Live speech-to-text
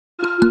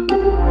Well,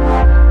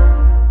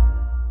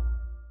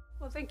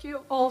 thank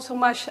you all so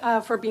much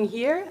for being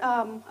here.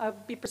 I'll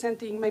be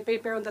presenting my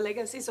paper on the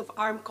legacies of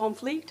armed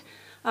conflict,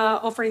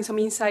 offering some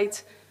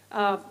insights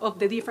of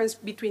the difference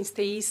between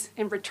stayees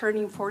and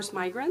returning forced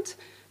migrants.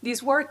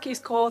 This work is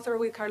co-authored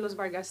with Carlos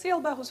Vargas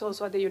Silva, who's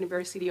also at the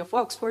University of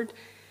Oxford.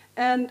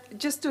 And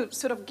just to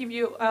sort of give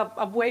you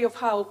a way of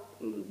how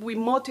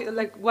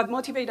what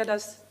motivated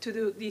us to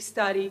do this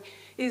study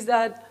is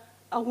that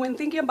when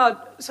thinking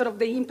about sort of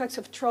the impacts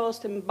of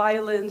trust and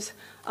violence,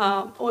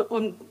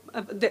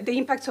 the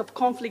impacts of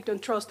conflict on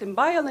trust and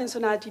violence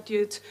on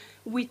attitudes,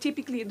 we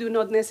typically do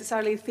not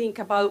necessarily think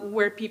about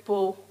where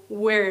people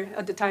were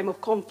at the time of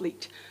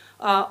conflict,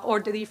 or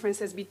the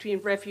differences between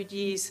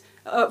refugees,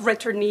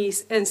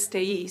 returnees, and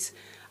stayees.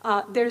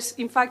 There's,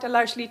 in fact, a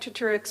large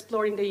literature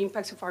exploring the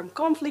impacts of armed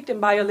conflict and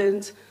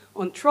violence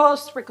on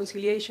trust,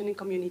 reconciliation, and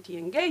community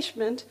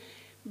engagement.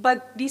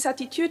 But these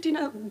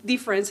attitudinal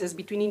differences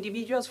between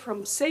individuals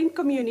from same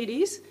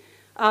communities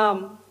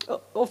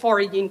of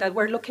origin that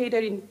were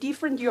located in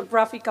different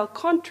geographical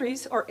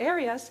countries or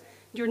areas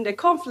during the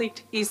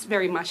conflict is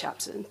very much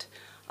absent.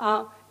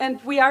 And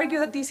we argue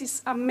that this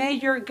is a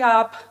major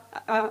gap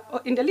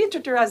in the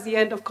literature, as the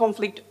end of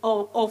conflict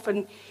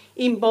often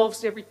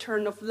involves the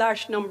return of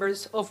large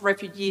numbers of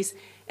refugees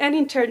and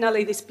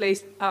internally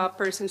displaced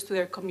persons to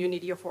their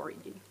community of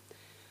origin.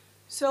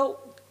 So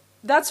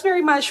that's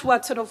very much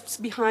what's sort of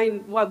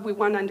behind what we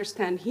want to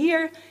understand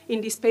here.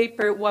 In this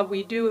paper, what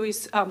we do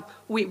is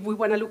we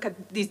want to look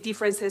at these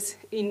differences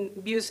in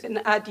views and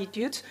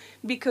attitudes,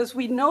 because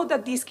we know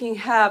that these can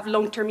have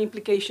long-term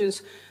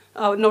implications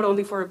not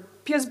only for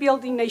peace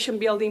building, nation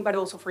building, but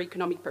also for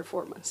economic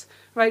performance,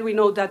 right? We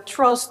know that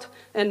trust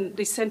and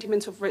the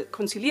sentiments of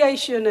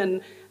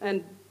reconciliation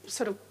and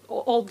sort of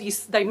all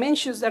these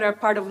dimensions that are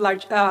part of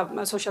large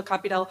social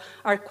capital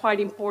are quite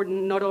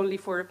important, not only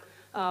for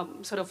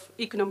sort of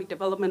economic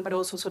development, but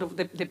also sort of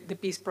the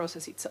peace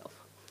process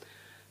itself.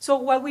 So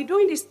what we do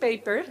in this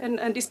paper,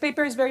 and this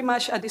paper is very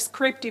much a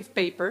descriptive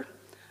paper,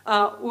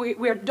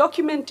 we are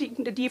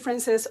documenting the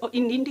differences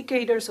in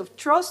indicators of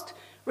trust,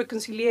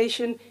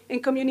 reconciliation,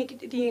 and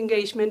community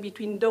engagement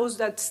between those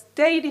that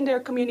stayed in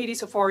their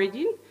communities of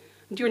origin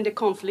during the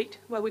conflict,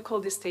 what we call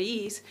the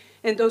stayees,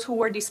 and those who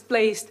were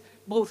displaced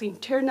both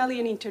internally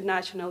and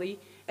internationally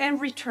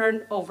and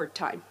returned over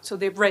time, so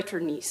the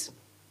returnees.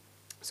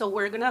 So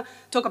we're going to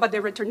talk about the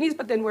returnees,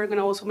 but then we're going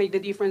to also make the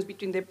difference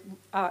between the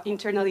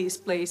internally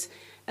displaced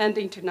and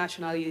the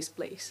internationally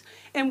displaced.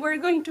 And we're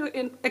going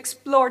to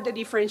explore the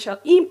differential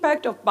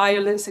impact of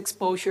violence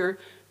exposure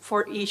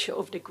for each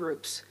of the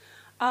groups.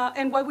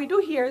 And what we do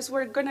here is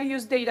we're going to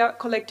use data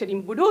collected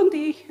in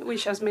Burundi,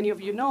 which, as many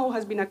of you know,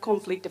 has been a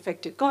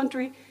conflict-affected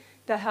country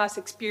that has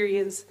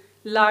experienced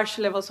large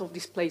levels of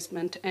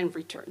displacement and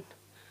return.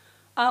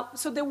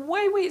 So the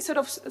way we sort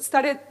of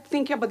started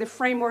thinking about the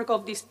framework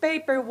of this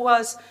paper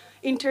was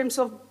in terms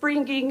of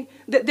bringing,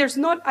 there's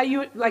not a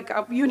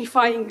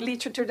unifying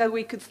literature that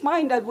we could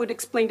find that would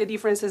explain the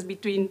differences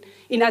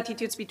in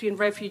attitudes between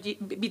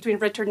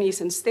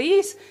returnees and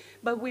stayees,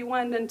 but we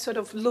want to sort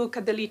of look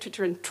at the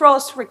literature in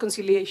trust,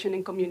 reconciliation,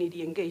 and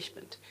community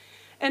engagement.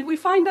 And we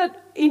find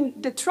that in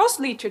the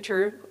trust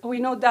literature, we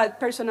know that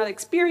personal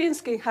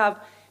experience can have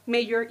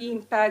major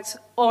impacts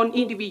on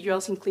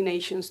individuals'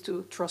 inclinations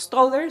to trust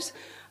others.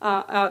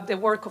 The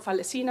work of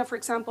Alesina, for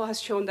example,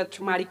 has shown that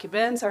traumatic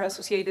events are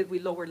associated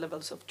with lower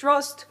levels of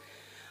trust.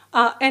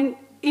 And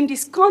in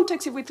this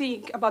context, if we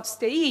think about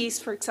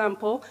stayees, for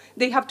example,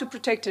 they have to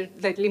protect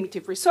their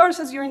limited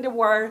resources during the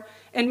war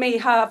and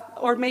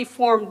may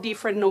form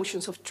different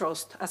notions of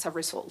trust as a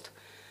result.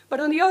 But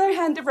on the other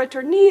hand, the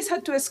returnees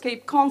had to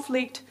escape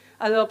conflict,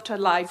 adopt a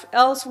life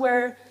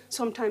elsewhere,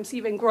 sometimes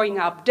even growing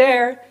up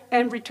there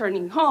and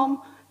returning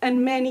home,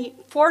 and many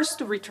forced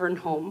to return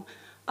home.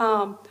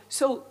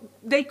 So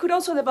they could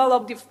also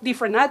develop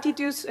different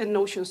attitudes and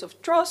notions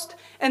of trust,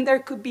 and there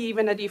could be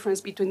even a difference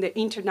between the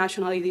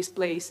internationally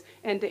displaced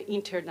and the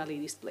internally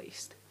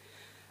displaced.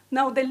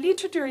 Now, the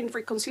literature in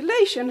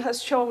reconciliation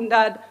has shown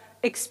that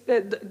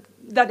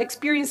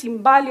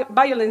experiencing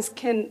violence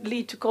can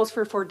lead to calls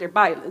for further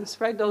violence,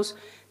 right? Those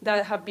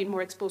that have been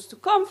more exposed to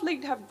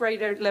conflict have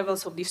greater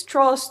levels of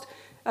distrust,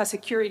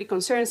 security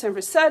concerns and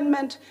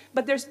resentment,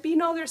 but there's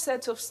been other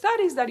sets of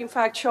studies that in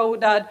fact show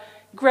that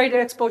greater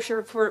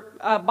exposure for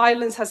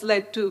violence has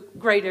led to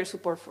greater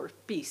support for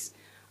peace.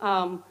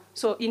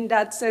 So in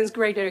that sense,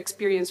 greater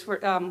experience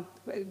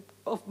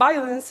of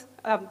violence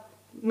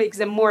makes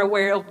them more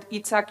aware of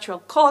its actual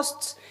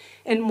costs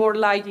and more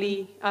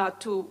likely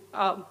to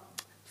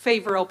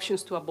favor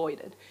options to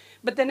avoid it.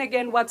 But then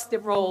again, what's the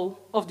role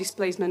of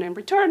displacement and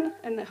return,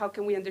 and how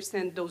can we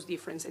understand those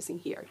differences in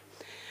here?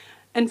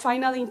 And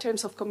finally, in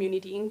terms of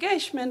community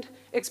engagement,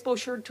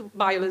 exposure to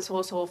violence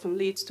also often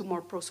leads to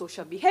more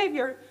pro-social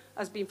behavior,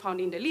 as been found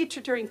in the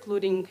literature,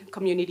 including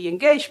community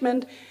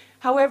engagement.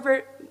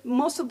 However,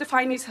 most of the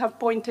findings have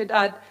pointed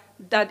at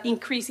that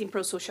increase in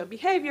pro-social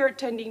behavior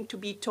tending to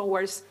be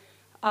towards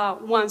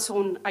one's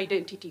own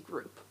identity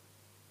group.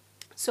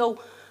 So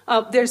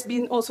There's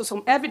been also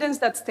some evidence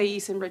that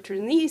stayees and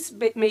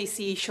returnees may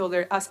see each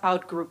other as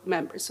out-group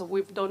members. So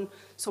we've done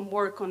some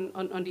work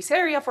on this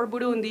area for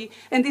Burundi,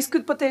 and this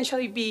could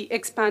potentially be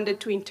expanded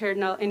to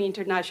internal and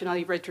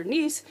internationally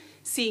returnees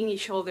seeing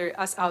each other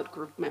as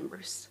out-group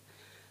members.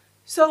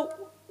 So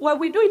what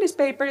we do in this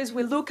paper is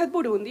we look at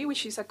Burundi,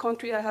 which is a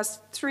country that has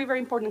 3 very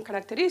important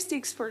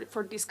characteristics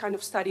for this kind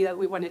of study that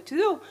we wanted to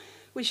do,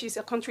 which is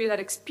a country that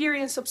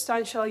experienced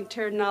substantial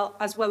internal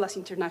as well as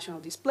international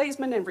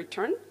displacement and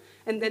return.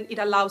 And then it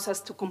allows us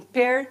to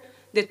compare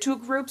the 2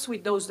 groups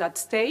with those that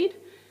stayed.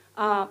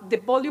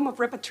 The volume of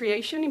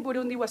repatriation in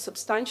Burundi was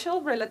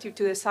substantial relative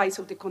to the size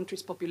of the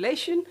country's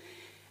population.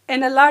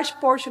 And a large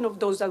portion of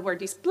those that were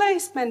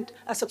displaced spent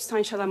a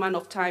substantial amount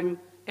of time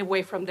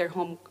away from their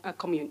home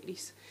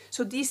communities.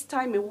 So this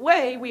time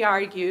away, we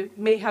argue,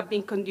 may have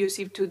been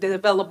conducive to the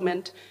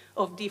development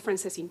of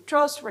differences in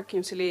trust,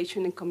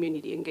 reconciliation, and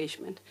community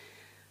engagement.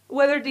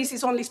 Whether this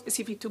is only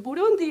specific to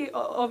Burundi,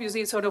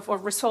 obviously sort of our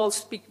results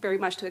speak very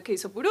much to the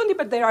case of Burundi,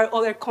 but there are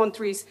other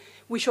countries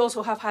which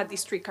also have had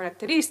these 3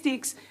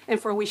 characteristics and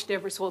for which their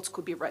results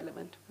could be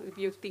relevant. If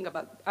you think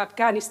about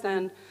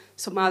Afghanistan,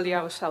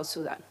 Somalia, or South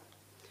Sudan.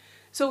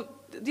 So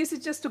this is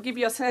just to give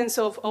you a sense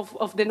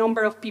of the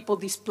number of people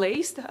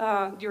displaced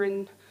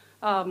during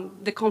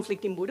the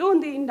conflict in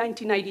Burundi. In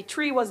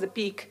 1993 was the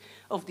peak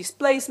of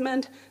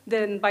displacement.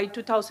 Then by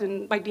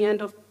the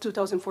end of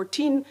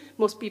 2014,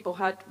 most people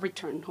had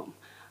returned home.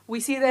 We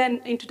see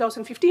then in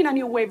 2015 a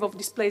new wave of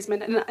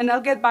displacement, and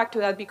I'll get back to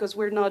that because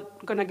we're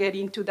not going to get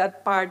into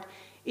that part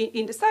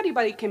in the study,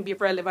 but it can be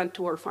relevant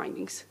to our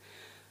findings.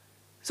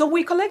 So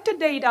we collected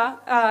data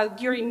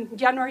during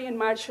January and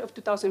March of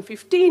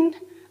 2015.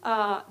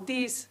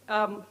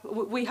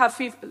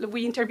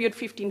 We interviewed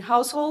 15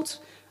 households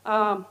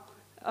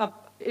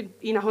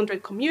in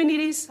 100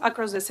 communities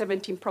across the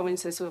 17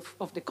 provinces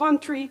of the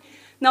country.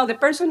 Now, the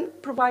person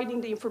providing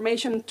the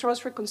information,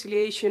 trust,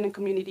 reconciliation, and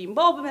community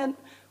involvement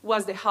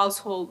was the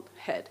household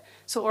head.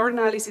 So our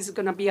analysis is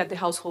going to be at the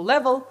household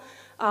level,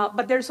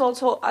 but there's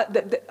also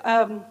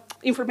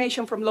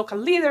information from local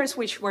leaders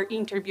which were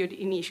interviewed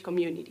in each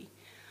community.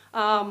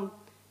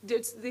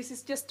 This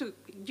is just to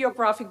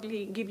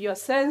geographically give you a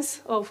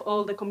sense of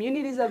all the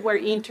communities that were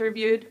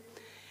interviewed.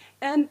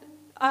 And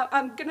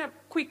I'm going to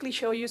quickly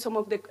show you some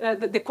of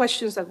the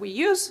questions that we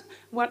use.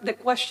 The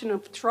question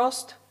of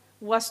trust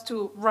was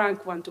to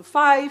rank 1 to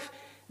 5,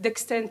 the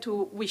extent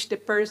to which the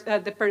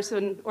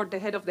person or the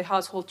head of the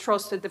household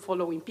trusted the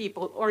following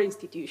people or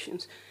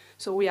institutions.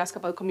 So we ask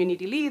about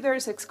community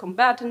leaders,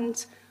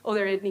 ex-combatants,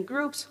 other ethnic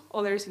groups,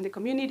 others in the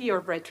community,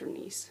 or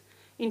returnees.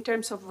 In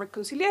terms of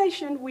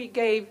reconciliation, we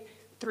gave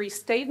 3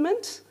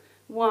 statements,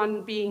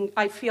 one being,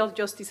 I feel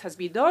justice has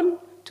been done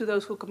to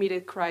those who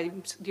committed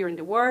crimes during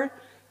the war.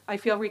 I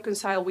feel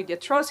reconciled with the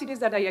atrocities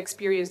that I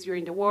experienced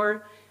during the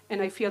war,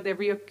 and I feel the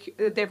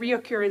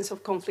reoccurrence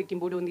of conflict in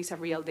Burundi is a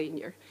real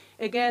danger.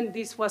 Again,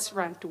 this was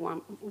ranked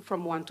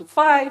from 1 to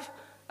 5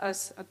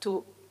 as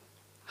to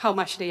how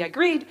much they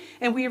agreed,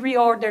 and we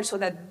reordered so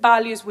that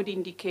values would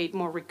indicate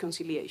more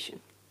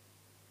reconciliation.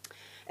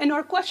 And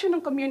our question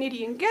on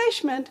community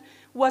engagement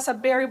was a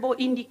variable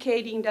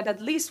indicating that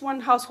at least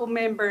one household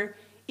member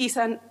is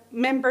a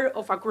member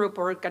of a group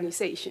or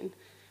organization,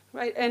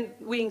 right? And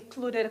we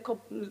included a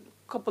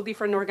couple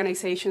different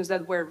organizations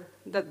that were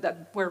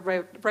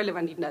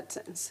relevant in that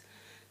sense.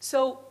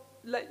 So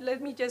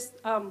let me just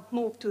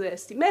move to the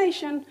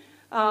estimation.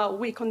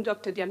 We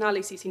conducted the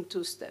analysis in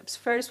 2 steps.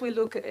 First, we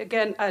look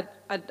again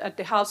at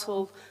the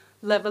household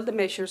level, the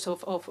measures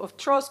of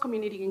trust,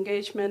 community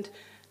engagement,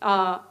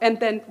 and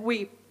then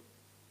we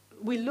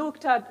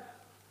looked at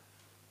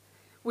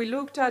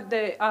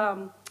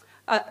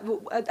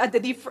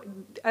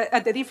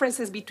the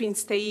differences between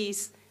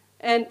stayees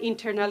and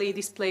internally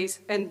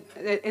displaced and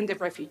the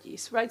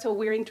refugees, right? So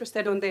we're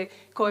interested on the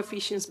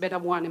coefficients beta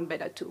 1 and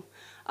beta 2.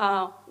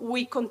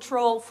 We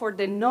control for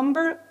the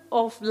number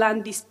of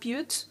land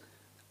disputes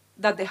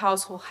that the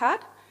household had,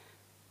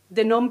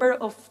 the number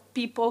of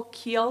people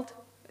killed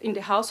in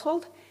the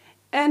household,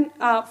 and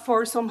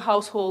for some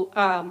household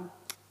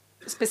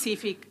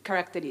specific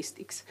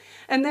characteristics.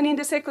 And then in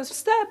the second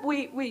step,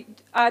 we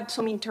add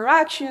some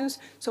interactions.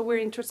 So we're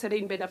interested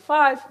in beta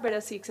 5,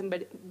 beta 6, and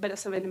beta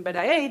 7, and beta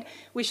 8,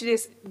 which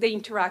is the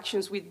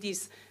interactions with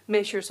these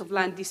measures of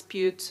land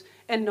disputes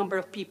and number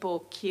of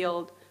people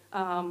killed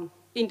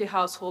in the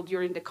household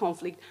during the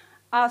conflict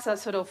as a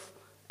sort of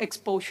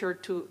exposure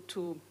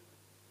to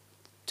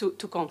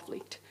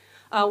conflict.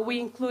 We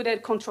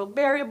included control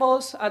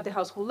variables at the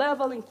household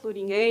level,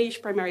 including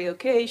age, primary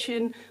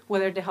education,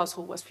 whether the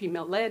household was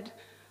female-led,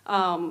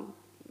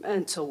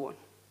 and so on.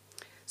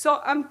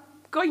 So I'm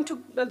going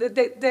to,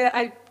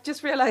 I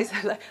just realized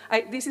that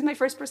this is my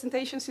first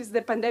presentation since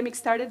the pandemic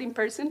started in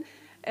person,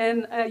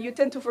 and you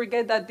tend to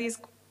forget that these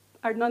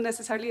are not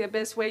necessarily the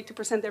best way to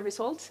present the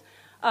results.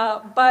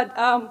 But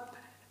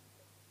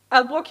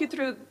I'll walk you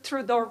through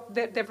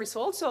the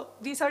results. So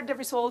these are the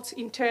results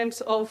in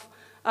terms of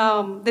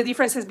the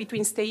differences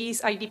between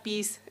stayees,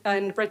 IDPs,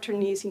 and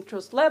returnees in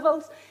trust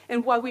levels.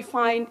 And what we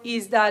find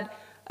is that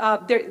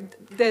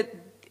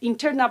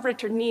internal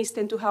returnees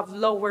tend to have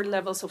lower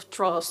levels of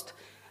trust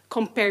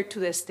compared to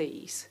the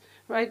Stayees,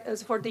 right?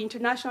 As for the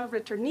international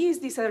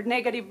returnees, these are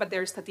negative, but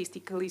they're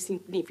statistically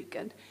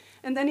significant.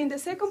 And then in the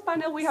second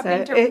panel, we have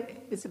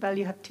Isabel,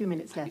 you have 2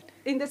 minutes left.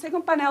 In the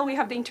second panel, we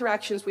have the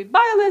interactions with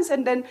violence,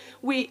 and then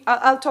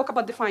I'll talk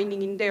about the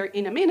finding in there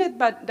in a minute,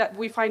 but that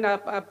we find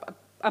a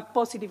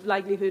positive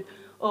likelihood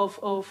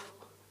of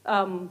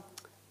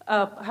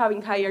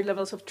having higher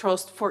levels of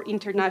trust for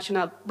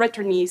international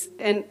returnees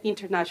and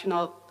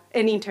internal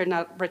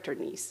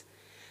returnees.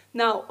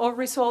 Now, our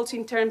results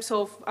in terms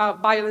of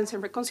violence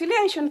and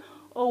reconciliation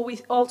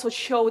always also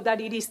show that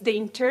it is the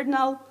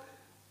internal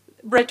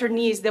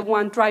returnees the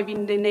one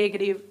driving the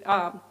negative,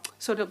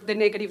 the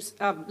negative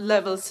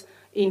levels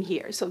in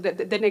here, so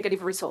the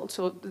negative results.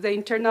 So the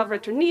internal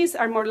returnees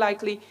are more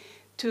likely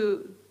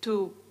to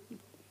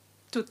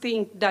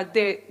think that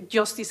the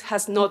justice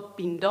has not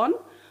been done,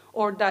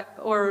 or that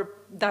are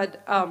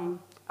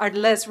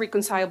less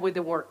reconciled with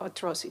the war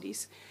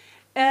atrocities.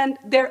 And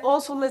they're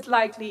also less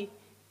likely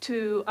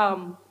to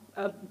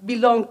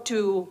belong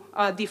to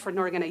different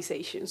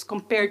organizations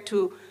compared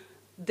to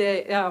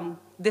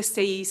the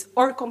Stayees,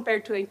 or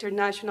compared to the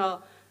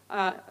international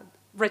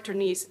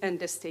returnees and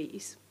the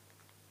Stayees.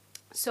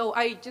 So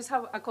I just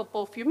have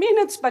a few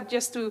minutes, but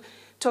just to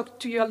talk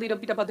to you a little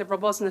bit about the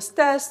robustness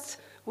tests,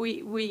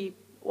 we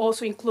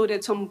also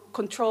included some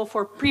control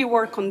for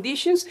pre-war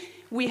conditions.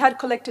 We had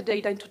collected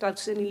data in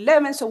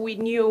 2011, so we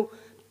knew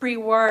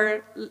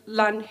pre-war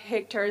land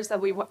hectares that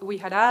we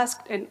had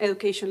asked and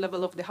education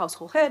level of the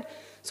household head.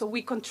 So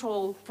we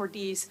control for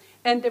these,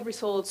 and the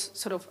results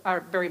sort of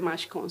are very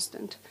much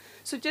constant.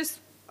 So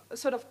just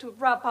sort of to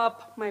wrap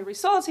up my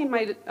results in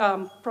my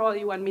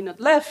probably 1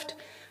 minute left,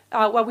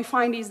 what we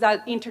find is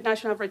that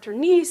international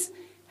returnees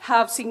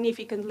have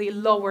significantly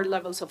lower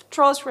levels of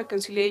trust,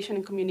 reconciliation,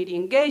 and community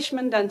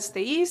engagement than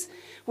Stayees,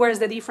 whereas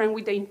the difference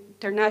with the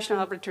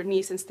international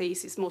returnees and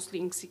Stayees is mostly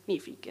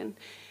insignificant.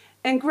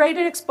 And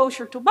greater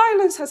exposure to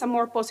violence has a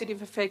more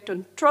positive effect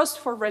on trust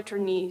for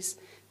returnees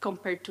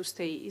compared to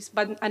Stayees,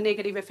 but a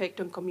negative effect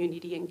on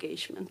community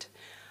engagement.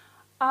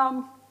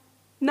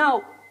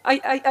 Now,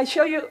 I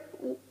show you,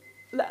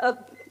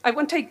 I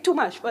won't take too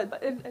much,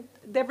 but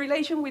the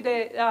relation with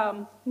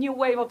the new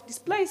wave of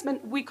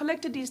displacement, we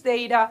collected this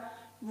data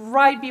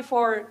right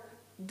before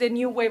the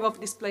new wave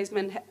of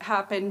displacement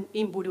happened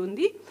in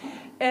Burundi.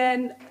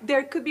 And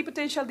there could be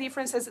potential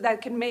differences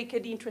that can make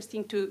it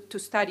interesting to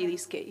study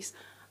this case.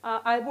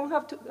 I won't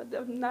have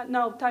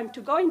now time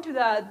to go into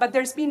that, but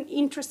there's been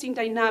interesting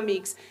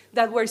dynamics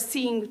that we're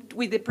seeing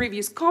with the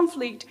previous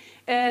conflict,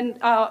 and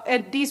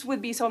this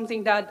would be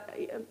something that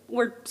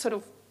we're sort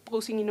of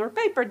posing in our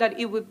paper, that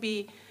it would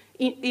be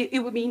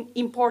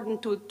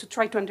important to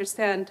try to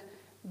understand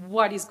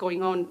what is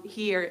going on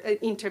here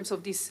in terms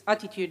of these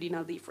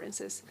attitudinal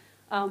differences.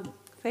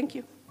 Thank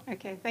you.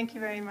 Okay, thank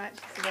you very much,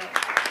 Isabel.